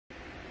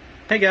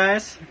Hey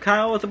guys,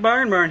 Kyle with the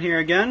Barn here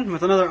again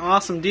with another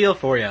awesome deal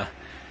for you.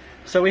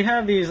 So we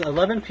have these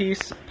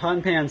 11-piece pot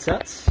and pan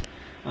sets.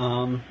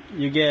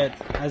 You get,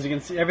 as you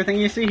can see, everything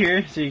you see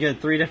here. So you get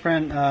 3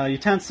 different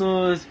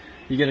utensils,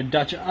 you get a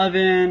Dutch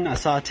oven, a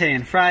saute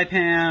and fry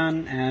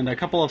pan, and a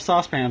couple of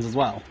saucepans as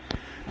well.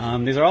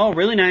 These are all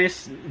really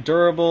nice,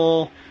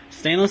 durable,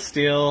 stainless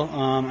steel.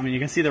 I mean, you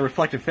can see the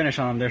reflective finish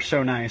on them, they're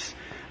so nice.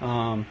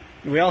 I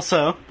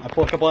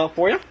pull a couple out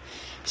for you.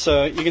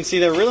 So you can see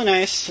they're really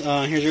nice.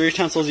 Here's your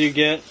utensils you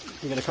get.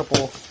 You get a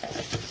couple,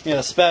 you get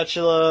a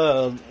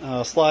spatula,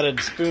 a slotted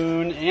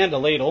spoon, and a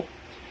ladle.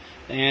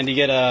 And you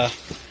get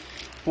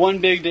one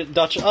big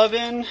Dutch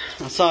oven,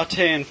 a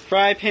saute and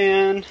fry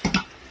pan,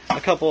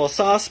 a couple of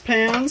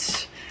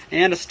saucepans,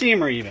 and a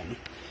steamer even.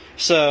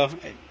 So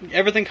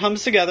everything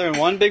comes together in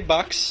one big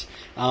box.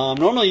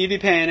 Normally you'd be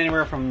paying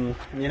anywhere from,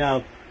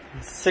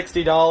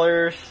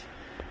 $60.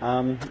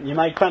 You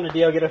might find a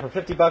deal, get it for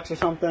 $50 or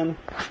something,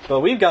 but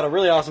we've got a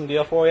really awesome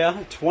deal for you.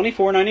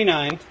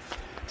 $24.99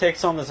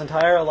 takes home this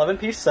entire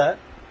 11-piece set.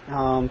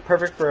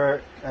 Perfect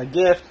for a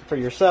gift for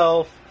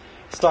yourself,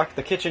 stock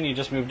the kitchen you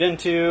just moved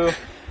into.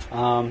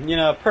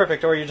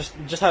 Perfect. Or you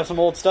just have some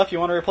old stuff you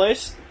want to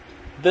replace.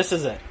 This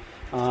is it.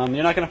 You're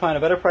not going to find a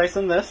better price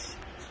than this,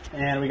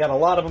 and we got a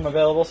lot of them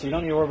available, so you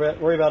don't need to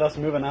worry about us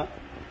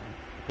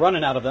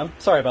running out of them.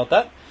 Sorry about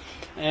that.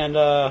 And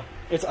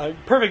it's a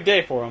perfect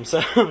day for them,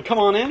 so come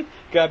on in,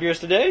 grab yours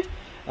today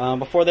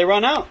before they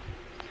run out.